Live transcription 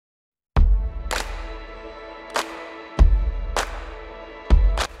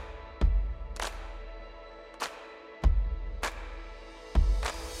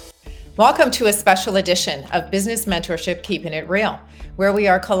Welcome to a special edition of Business Mentorship Keeping It Real, where we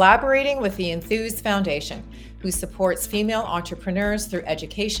are collaborating with the Enthuse Foundation, who supports female entrepreneurs through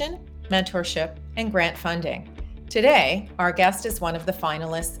education, mentorship, and grant funding. Today, our guest is one of the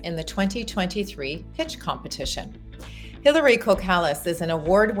finalists in the 2023 pitch competition. Hilary Cocalis is an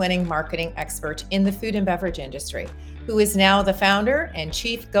award-winning marketing expert in the food and beverage industry, who is now the founder and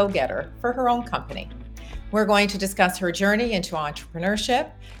chief go-getter for her own company. We're going to discuss her journey into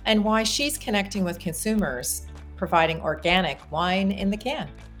entrepreneurship and why she's connecting with consumers, providing organic wine in the can.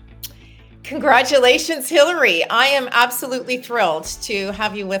 Congratulations, Hilary. I am absolutely thrilled to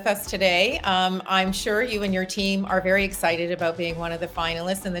have you with us today. I'm sure you and your team are very excited about being one of the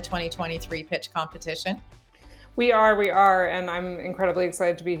finalists in the 2023 pitch competition. We are, and I'm incredibly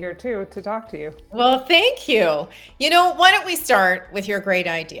excited to be here too, to talk to you. Well, thank you. Why don't we start with your great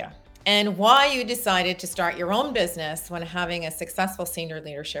idea and why you decided to start your own business when having a successful senior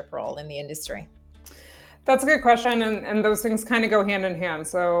leadership role in the industry? That's a good question, and those things kind of go hand in hand.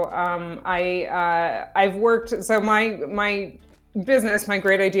 So I've worked. So my business, my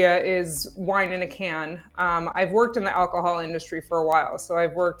great idea is wine in a can. I've worked in the alcohol industry for a while, so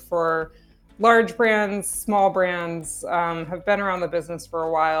I've worked for large brands, small brands, have been around the business for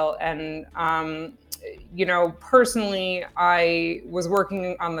a while, and personally, I was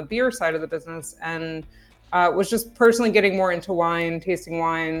working on the beer side of the business and was just personally getting more into wine, tasting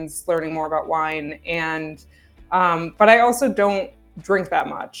wines, learning more about wine. And, but I also don't drink that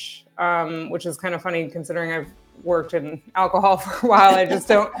much, which is kind of funny considering I've worked in alcohol for a while. I just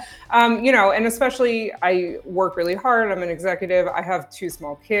don't, and especially I work really hard. I'm an executive. I have two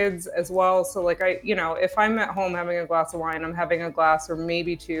small kids as well. So if I'm at home having a glass of wine, I'm having a glass or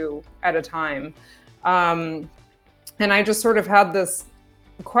maybe two at a time. And I just sort of had this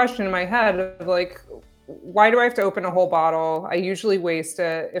question in my head of why do I have to open a whole bottle? I usually waste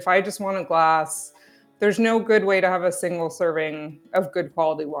it. If I just want a glass, there's no good way to have a single serving of good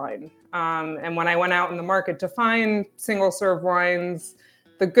quality wine. And when I went out in the market to find single serve wines,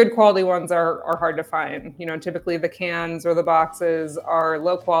 the good quality ones are hard to find. Typically the cans or the boxes are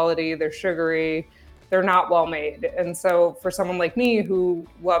low quality, they're sugary, they're not well made. And so for someone like me who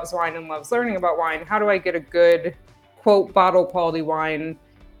loves wine and loves learning about wine, how do I get a good, quote, bottle quality wine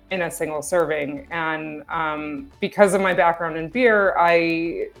in a single serving? And because of my background in beer,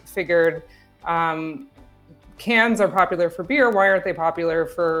 I figured cans are popular for beer. Why aren't they popular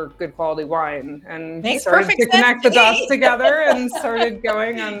for good quality wine? And started to connect the dots together and started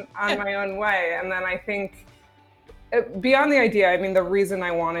going on my own way. And then I think beyond the idea, the reason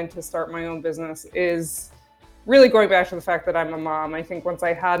I wanted to start my own business is really going back to the fact that I'm a mom. I think once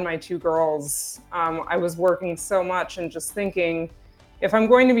I had my two girls, I was working so much and just thinking, if I'm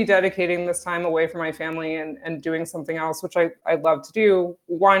going to be dedicating this time away from my family and doing something else, which I love to do,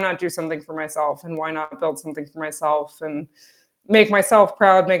 why not do something for myself? And why not build something for myself and make myself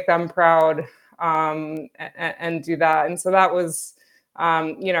proud, make them proud, and do that. And so that was,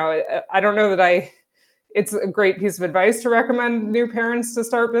 I don't know that it's a great piece of advice to recommend new parents to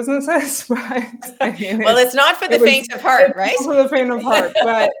start businesses, but it's not for the faint of heart, right? It's for the faint of heart,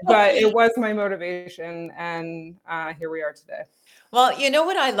 but it was my motivation, and here we are today. Well,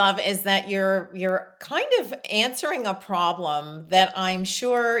 what I love is that you're kind of answering a problem that I'm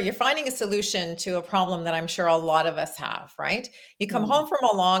sure you're finding a solution to a problem that I'm sure a lot of us have, right? You come home from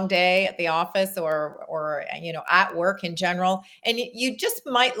a long day at the office or at work in general, and you just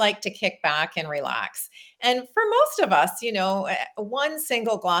might like to kick back and relax. And for most of us, one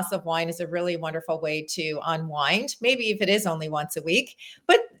single glass of wine is a really wonderful way to unwind, maybe if it is only once a week.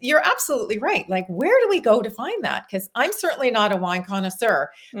 But you're absolutely right. Where do we go to find that? Because I'm certainly not a wine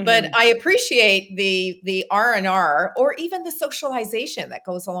connoisseur, but I appreciate the R&R or even the socialization that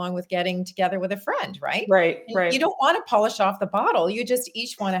goes along with getting together with a friend, right? Right. You don't want to polish off the bottle. You just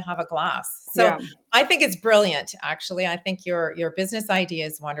each want to have a glass. So I think it's brilliant, actually. I think your business idea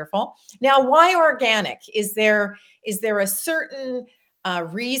is wonderful. Now, why organic? Is there a certain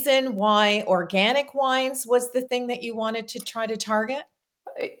reason why organic wines was the thing that you wanted to try to target?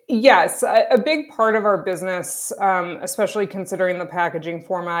 Yes, a big part of our business, especially considering the packaging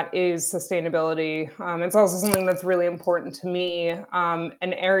format, is sustainability. It's also something that's really important to me,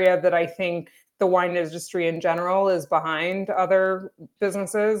 an area that I think the wine industry in general is behind other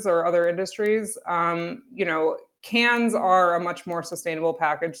businesses or other industries. Cans are a much more sustainable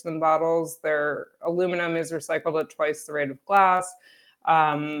package than bottles. Their aluminum is recycled at twice the rate of glass.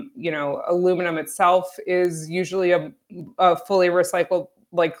 Aluminum itself is usually a fully recycled,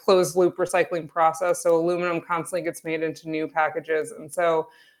 closed loop recycling process. So aluminum constantly gets made into new packages. And so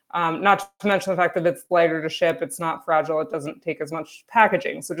Not to mention the fact that it's lighter to ship, it's not fragile, it doesn't take as much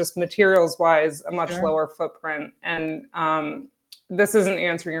packaging. So just materials wise, a much lower footprint. And this isn't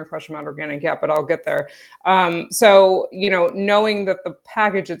answering your question about organic yet, but I'll get there. So, knowing that the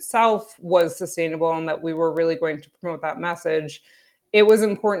package itself was sustainable and that we were really going to promote that message, it was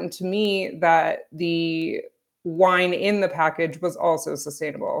important to me that the wine in the package was also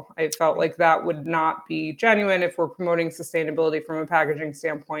sustainable. I felt like that would not be genuine if we're promoting sustainability from a packaging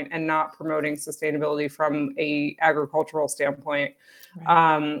standpoint and not promoting sustainability from a agricultural standpoint.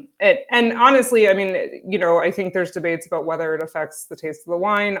 Right. And honestly, I mean, I think there's debates about whether it affects the taste of the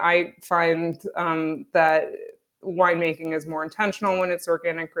wine. I find that winemaking is more intentional when it's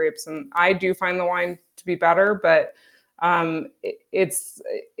organic grapes, and I do find the wine to be better, but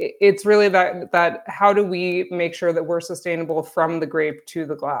it's really that how do we make sure that we're sustainable from the grape to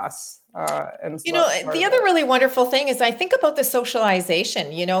the glass? And so the other really wonderful thing is I think about the socialization.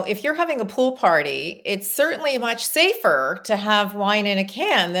 If you're having a pool party, it's certainly much safer to have wine in a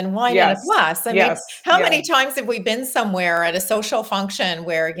can than wine in a glass. I mean, how many times have we been somewhere at a social function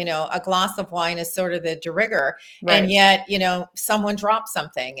where, a glass of wine is sort of the de rigueur, and yet, someone drops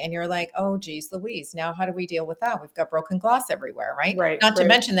something and you're like, oh, geez, Louise, now how do we deal with that? We've got broken glass everywhere, right? Not to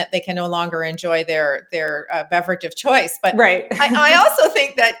mention that they can no longer enjoy their beverage of choice. But I also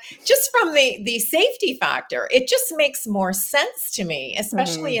think that just from the safety factor, it just makes more sense to me,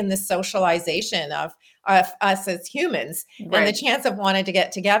 especially in the socialization of us as humans and the chance of wanting to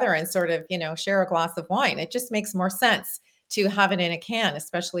get together and sort of, share a glass of wine. It just makes more sense to have it in a can,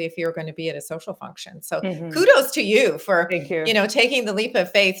 especially if you're going to be at a social function. So kudos to you for, taking the leap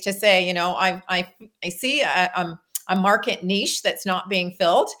of faith to say, I see a market niche that's not being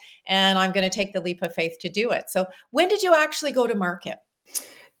filled, and I'm going to take the leap of faith to do it. So when did you actually go to market?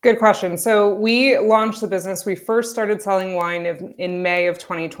 Good question. So we launched the business. We first started selling wine in May of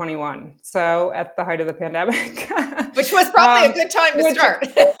 2021. So at the height of the pandemic. Which was probably a good time to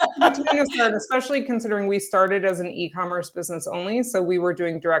start. Especially considering we started as an e-commerce business only. So we were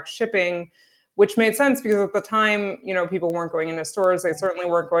doing direct shipping, which made sense because at the time, people weren't going into stores. They certainly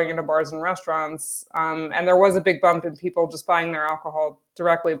weren't going into bars and restaurants. And there was a big bump in people just buying their alcohol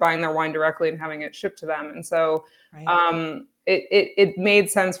directly, buying their wine directly and having it shipped to them. And so it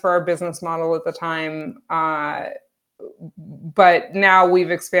made sense for our business model at the time. But now we've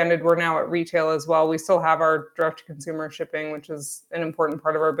expanded. We're now at retail as well. We still have our direct-to-consumer shipping, which is an important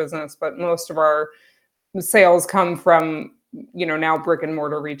part of our business. But most of our sales come from, now brick and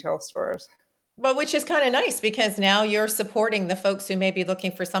mortar retail stores. Well, which is kind of nice because now you're supporting the folks who may be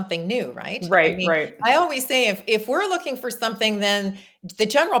looking for something new, right? Right. I always say if we're looking for something, then the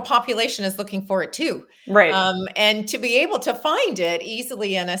general population is looking for it too. Right. And to be able to find it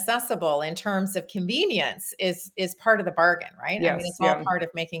easily and accessible in terms of convenience is part of the bargain, right? Yes, it's all part of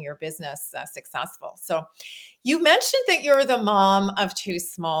making your business successful. So you mentioned that you're the mom of two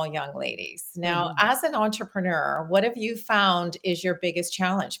small young ladies. Now, as an entrepreneur, what have you found is your biggest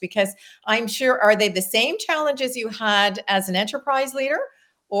challenge? Because I'm sure, are they the same challenges you had as an enterprise leader,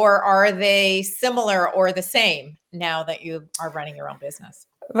 or are they similar or the same now that you are running your own business?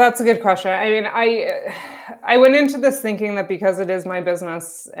 That's a good question. I mean, I went into this thinking that because it is my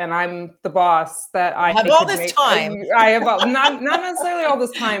business and I'm the boss, that I have all this time. I have not necessarily all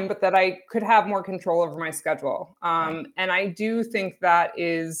this time, but that I could have more control over my schedule. And I do think that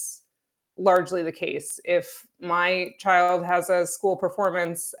is largely the case. If my child has a school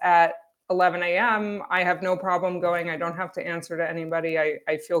performance at 11 a.m., I have no problem going. I don't have to answer to anybody.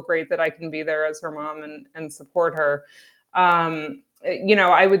 I feel great that I can be there as her mom and support her.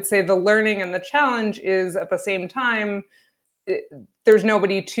 I would say the learning and the challenge is at the same time, there's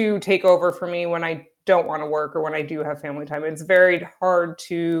nobody to take over for me when I don't want to work or when I do have family time. It's very hard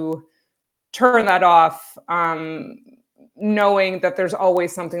to turn that off, knowing that there's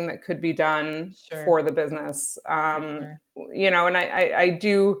always something that could be done for the business. And I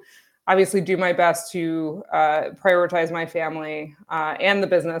do obviously do my best to prioritize my family and the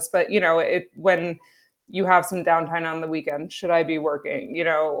business, but when you have some downtime on the weekend, should I be working,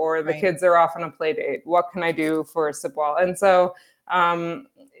 or the kids are off on a play date? What can I do for a sip while? And so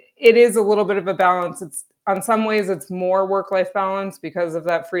it is a little bit of a balance. It's on some ways it's more work-life balance because of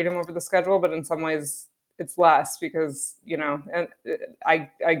that freedom over the schedule, but in some ways it's less because, and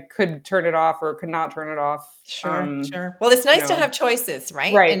I could turn it off or could not turn it off. Sure. Well, it's nice to have choices,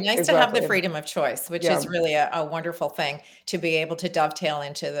 right? And nice to have the freedom of choice, which is really a wonderful thing to be able to dovetail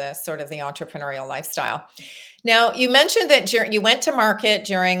into the sort of the entrepreneurial lifestyle. Now, you mentioned that you went to market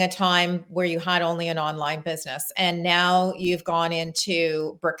during a time where you had only an online business, and now you've gone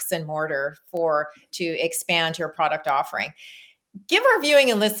into bricks and mortar to expand your product offering. give our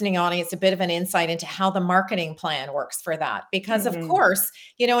viewing and listening audience a bit of an insight into how the marketing plan works for that. Because, of Mhm. course,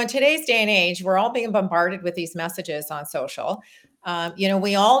 in today's day and age, we're all being bombarded with these messages on social.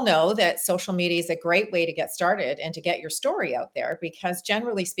 We all know that social media is a great way to get started and to get your story out there because,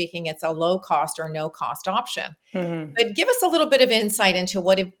 generally speaking, it's a low cost or no cost option. Mhm. But give us a little bit of insight into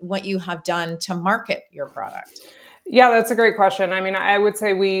what you have done to market your product. Yeah, that's a great question. I mean, I would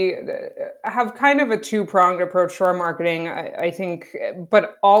say we have kind of a two-pronged approach to our marketing, I think,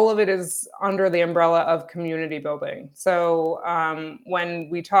 but all of it is under the umbrella of community building. So when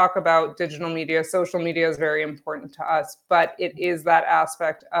we talk about digital media, social media is very important to us, but it is that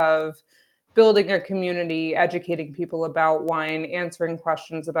aspect of building a community, educating people about wine, answering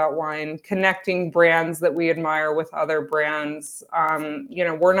questions about wine, connecting brands that we admire with other brands.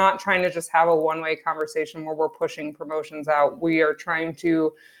 We're not trying to just have a one-way conversation where we're pushing promotions out. We are trying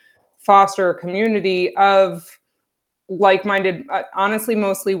to foster a community of like-minded, honestly,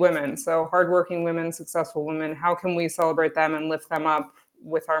 mostly women. So hardworking women, successful women. How can we celebrate them and lift them up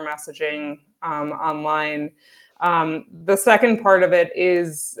with our messaging online? The second part of it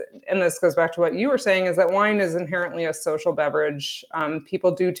is, and this goes back to what you were saying, is that wine is inherently a social beverage.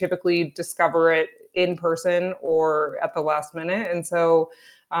 People do typically discover it in person or at the last minute. And so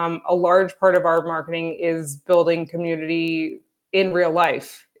a large part of our marketing is building community in real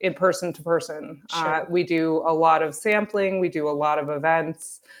life, in person to person. Sure. We do a lot of sampling, we do a lot of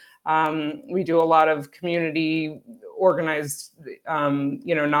events, we do a lot of community organized,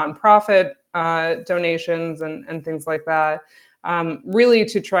 nonprofit donations and things like that, really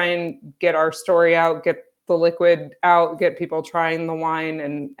to try and get our story out, get the liquid out, get people trying the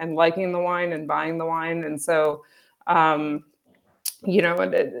wine and liking the wine and buying the wine. And so,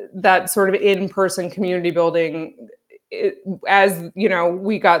 that sort of in-person community building, as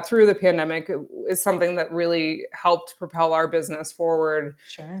we got through the pandemic, is something that really helped propel our business forward,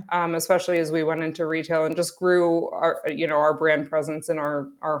 Sure. especially as we went into retail and just grew our brand presence in our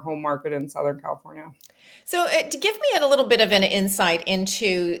home market in Southern California. So, to give me a little bit of an insight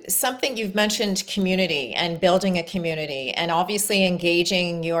into something you've mentioned, community and building a community, and obviously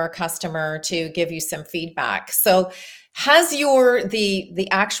engaging your customer to give you some feedback. So, has the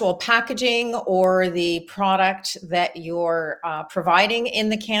actual packaging or the product that you're providing in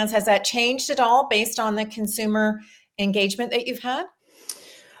the cans, has that changed at all based on the consumer engagement that you've had?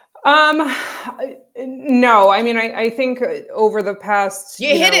 Um, no, I mean, I think over the past,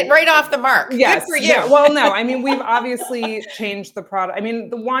 You hit it right off the mark. Good yes, for no, you. well, no, I mean, we've obviously changed the product. I mean,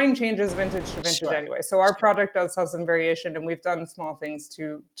 the wine changes vintage to vintage Sure. anyway. So our Sure. product does have some variation, and we've done small things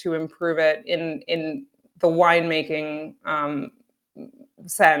to improve it in the winemaking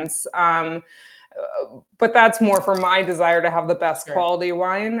sense. But that's more for my desire to have the best Sure. quality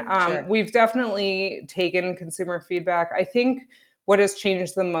wine. Sure. We've definitely taken consumer feedback. I think what has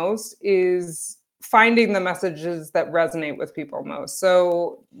changed the most is finding the messages that resonate with people most.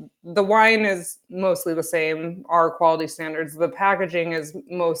 So the wine is mostly the same, our quality standards. The packaging is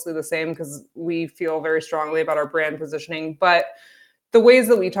mostly the same because we feel very strongly about our brand positioning. But the ways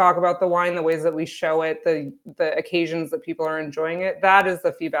that we talk about the wine, the ways that we show it, the occasions that people are enjoying it, that is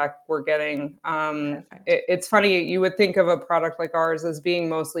the feedback we're getting. Perfect. It's funny, you would think of a product like ours as being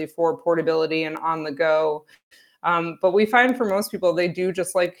mostly for portability and on the go. But we find for most people, they do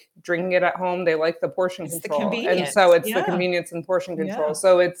just like drinking it at home. They like the portion It's the control. And so convenience. it's the Yeah. convenience and portion control. Yeah.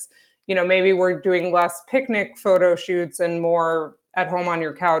 So it's, maybe we're doing less picnic photo shoots and more at home on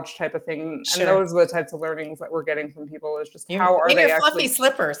your couch type of thing. And Sure. those are the types of learnings that we're getting from people, is just You're how are in your they fluffy actually.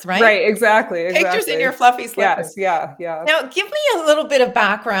 slippers, right? Right, exactly, Pictures in your exactly. fluffy Yes, slippers. yeah, yeah. Now, give me a little bit of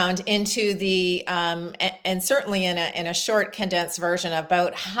background into the, and certainly in a short, condensed version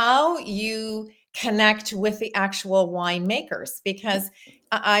about how you connect with the actual winemakers, because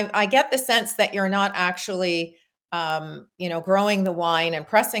I get the sense that you're not actually, growing the wine and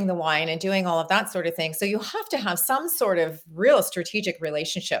pressing the wine and doing all of that sort of thing. So you have to have some sort of real strategic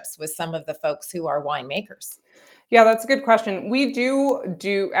relationships with some of the folks who are winemakers. Yeah, that's a good question. We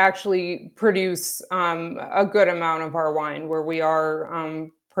do actually produce a good amount of our wine where we are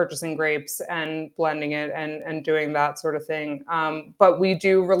purchasing grapes and blending it and doing that sort of thing. But we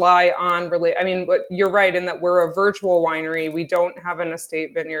do rely on really. I mean, but you're right in that we're a virtual winery. We don't have an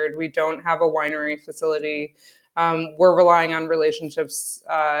estate vineyard. We don't have a winery facility. We're relying on relationships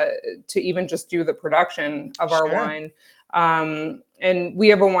to even just do the production of our Sure. wine. And we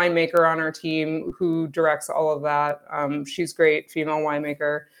have a winemaker on our team who directs all of that. She's great, female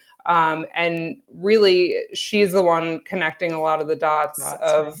winemaker. And really, she's the one connecting a lot of the dots That's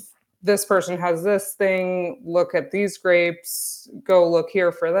right. of this person has this thing, look at these grapes, go look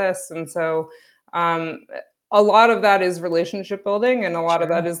here for this. And so a lot of that is relationship building, and a lot of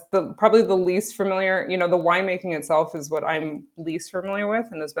Sure. that is probably the least familiar. The winemaking itself is what I'm least familiar with,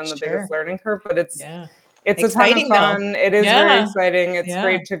 and has been the biggest Sure. learning curve. But Yeah. it's a ton of Exciting though. fun. It is very Yeah. exciting. It's Yeah.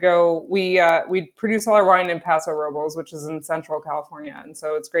 great to go. We produce all our wine in Paso Robles, which is in Central California, and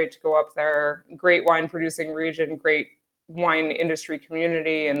so it's great to go up there. Great wine producing region, great wine industry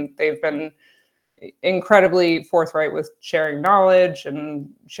community, and they've been incredibly forthright with sharing knowledge and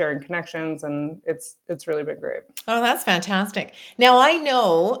sharing connections, and it's really been great. Oh, that's fantastic. Now, I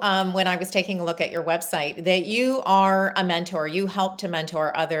know when I was taking a look at your website that you are a mentor. You help to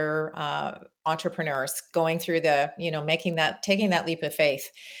mentor other entrepreneurs going through taking that leap of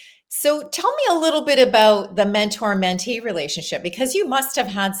faith. So tell me a little bit about the mentor-mentee relationship, because you must have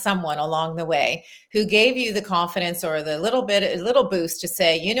had someone along the way who gave you the confidence or a little boost to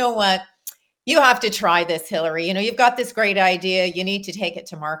say, you know what, you have to try this, Hilary. You've got this great idea. You need to take it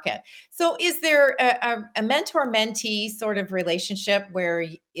to market. So, is there a mentor mentee sort of relationship where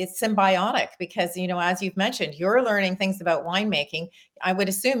it's symbiotic? Because, as you've mentioned, you're learning things about winemaking. I would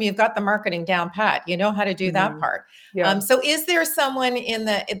assume you've got the marketing down pat. You know how to do that Mhm. part. Yeah. So, is there someone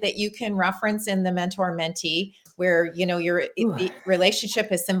that you can reference in the mentor mentee where the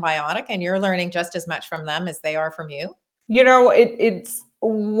relationship is symbiotic and you're learning just as much from them as they are from you? It's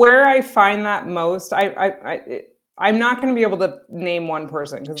where I find that most. I'm not going to be able to name one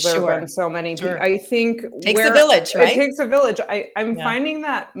person because there have been Sure, so many. sure. I think Takes a where village, it right? takes a village. I'm Yeah. finding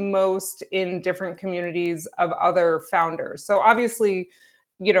that most in different communities of other founders. So obviously,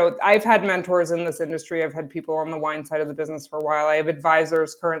 I've had mentors in this industry. I've had people on the wine side of the business for a while. I have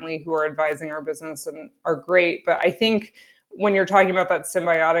advisors currently who are advising our business and are great. But I think when you're talking about that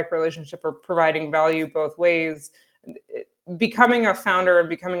symbiotic relationship or providing value both ways, becoming a founder and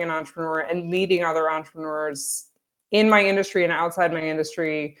becoming an entrepreneur and meeting other entrepreneurs in my industry and outside my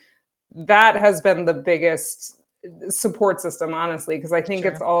industry, that has been the biggest support system, honestly, because I think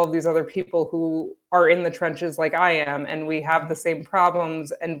it's Sure. all of these other people who are in the trenches like I am, and we have the same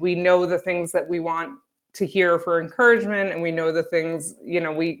problems, and we know the things that we want to hear for encouragement, and we know the things,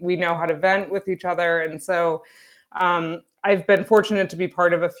 we know how to vent with each other. And so I've been fortunate to be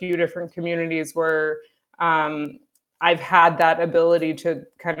part of a few different communities where I've had that ability to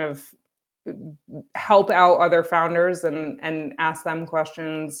kind of help out other founders and ask them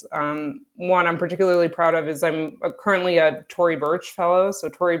questions. One I'm particularly proud of is I'm currently a Tory Burch fellow. So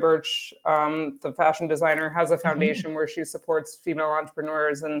Tory Burch, the fashion designer, has a Mhm. foundation where she supports female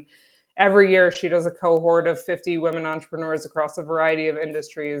entrepreneurs, and every year she does a cohort of 50 women entrepreneurs across a variety of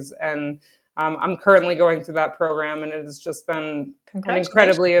industries. And I'm currently going through that program, and it has just been an Congratulations.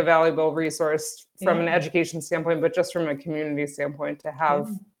 incredibly valuable resource from Yeah. an education standpoint, but just from a community standpoint to Yeah. have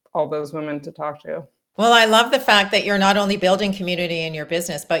all those women to talk to. Well, I love the fact that you're not only building community in your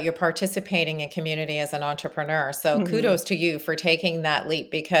business, but you're participating in community as an entrepreneur. So Mhm. kudos to you for taking that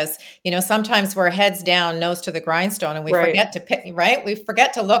leap, because, sometimes we're heads down, nose to the grindstone, and we Right. forget to pick, right? We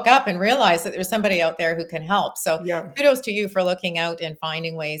forget to look up and realize that there's somebody out there who can help. So Yeah. kudos to you for looking out and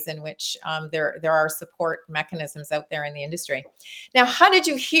finding ways in which there are support mechanisms out there in the industry. Now, how did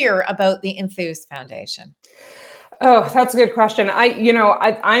you hear about the Enthuse Foundation? Oh, that's a good question.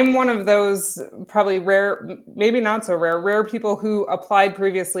 I'm one of those probably rare, maybe not so rare people who applied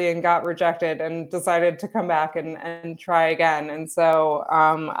previously and got rejected and decided to come back and try again. And so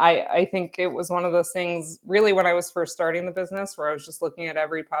I think it was one of those things really when I was first starting the business where I was just looking at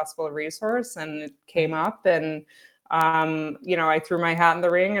every possible resource and it came Right. up, and I threw my hat in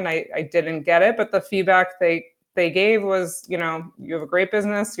the ring and I didn't get it. But the feedback they gave was, you have a great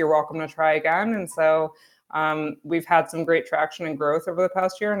business, you're welcome to try again. And so we've had some great traction and growth over the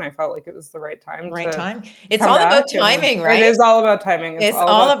past year, and I felt like it was the right time Right to time. It's come all back. about And timing, it right? is all about timing. It's It's all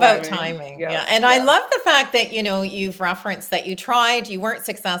all about about timing. timing. Yeah. Yes, And I yes. love the fact that, you've referenced that you tried, you weren't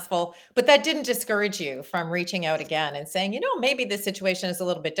successful, but that didn't discourage you from reaching out again and saying, maybe this situation is a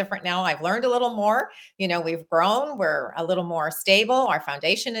little bit different now. I've learned a little more. We've grown, we're a little more stable. Our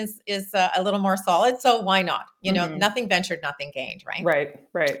foundation is a little more solid. So why not? Hmm. Nothing ventured, nothing gained, right? Right,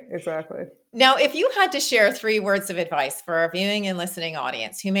 right, exactly. Now, if you had to share three words of advice for our viewing and listening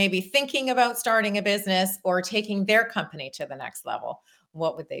audience who may be thinking about starting a business or taking their company to the next level,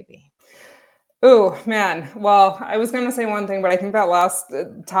 what would they be? Oh man. Well, I was going to say one thing, but I think that last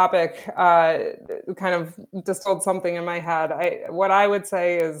topic kind of distilled something in my head. What I would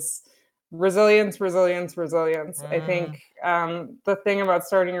say is resilience, resilience, resilience. I Mm, think the thing about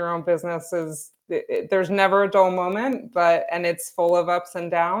starting your own business is there's never a dull moment, and it's full of ups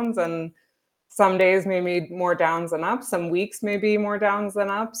and downs, and some days may be more downs than ups, some weeks may be more downs than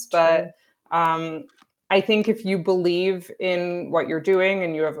ups, but true. um, I think if you believe in what you're doing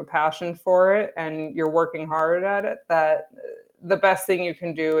and you have a passion for it and you're working hard at it, that the best thing you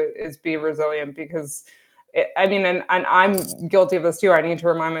can do is be resilient, because and I'm guilty of this too. I need to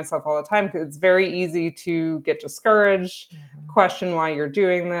remind myself all the time, because it's very easy to get discouraged, question why you're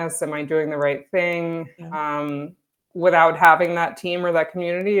doing this. Am I doing the right thing? Yeah. Without having that team or that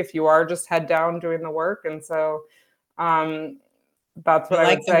community, if you are just head down doing the work. And so that's I what I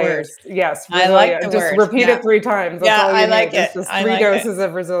like would the say word. is, yes, I like the resilient. Just word. repeat Yeah. it 3 times. That's Yeah, all I you like need. it. It's just I 3 like it. doses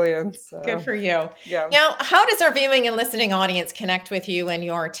of resilience. Good So, for you. yeah. Now, how does our viewing and listening audience connect with you and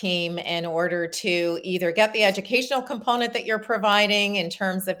your team in order to either get the educational component that you're providing in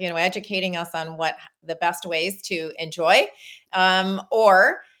terms of, educating us on what the best ways to enjoy,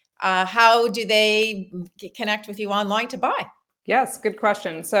 or how do they connect with you online to buy? Yes, good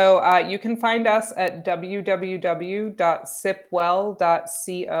question. So you can find us at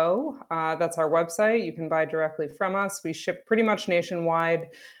www.sipwell.co. That's our website. You can buy directly from us. We ship pretty much nationwide.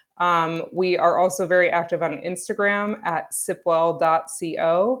 We are also very active on Instagram at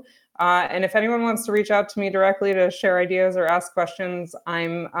sipwell.co. And if anyone wants to reach out to me directly to share ideas or ask questions,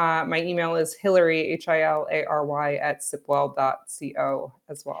 my email is Hilary, Hilary at sipwell.co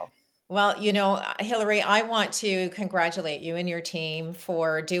as well. Well, Hilary, I want to congratulate you and your team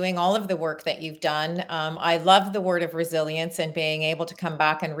for doing all of the work that you've done. I love the word of resilience and being able to come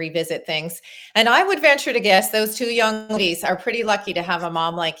back and revisit things. And I would venture to guess those 2 young ladies are pretty lucky to have a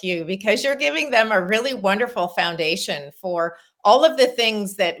mom like you, because you're giving them a really wonderful foundation for all of the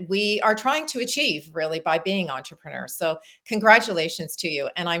things that we are trying to achieve, really, by being entrepreneurs. So congratulations to you.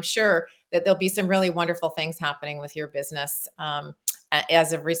 And I'm sure that there'll be some really wonderful things happening with your business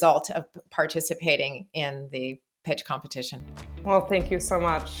as a result of participating in the pitch competition. Well, thank you so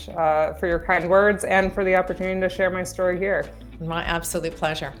much for your kind words and for the opportunity to share my story here. My absolute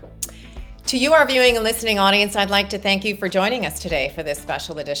pleasure. To you, our viewing and listening audience, I'd like to thank you for joining us today for this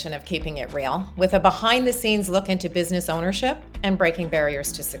special edition of Keeping It Real, with a behind-the-scenes look into business ownership and breaking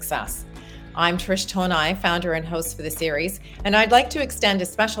barriers to success. I'm Trish Tonai, founder and host for the series, and I'd like to extend a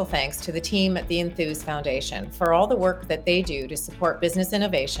special thanks to the team at the Enthuse Foundation for all the work that they do to support business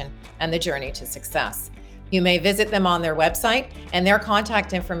innovation and the journey to success. You may visit them on their website, and their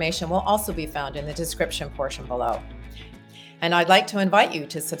contact information will also be found in the description portion below. And I'd like to invite you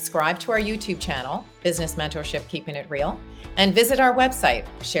to subscribe to our YouTube channel, Business Mentorship Keeping It Real, and visit our website,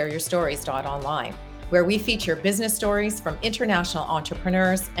 shareyourstories.online, where we feature business stories from international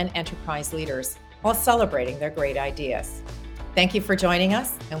entrepreneurs and enterprise leaders while celebrating their great ideas. Thank you for joining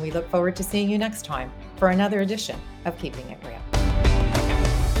us, and we look forward to seeing you next time for another edition of Keeping It Real.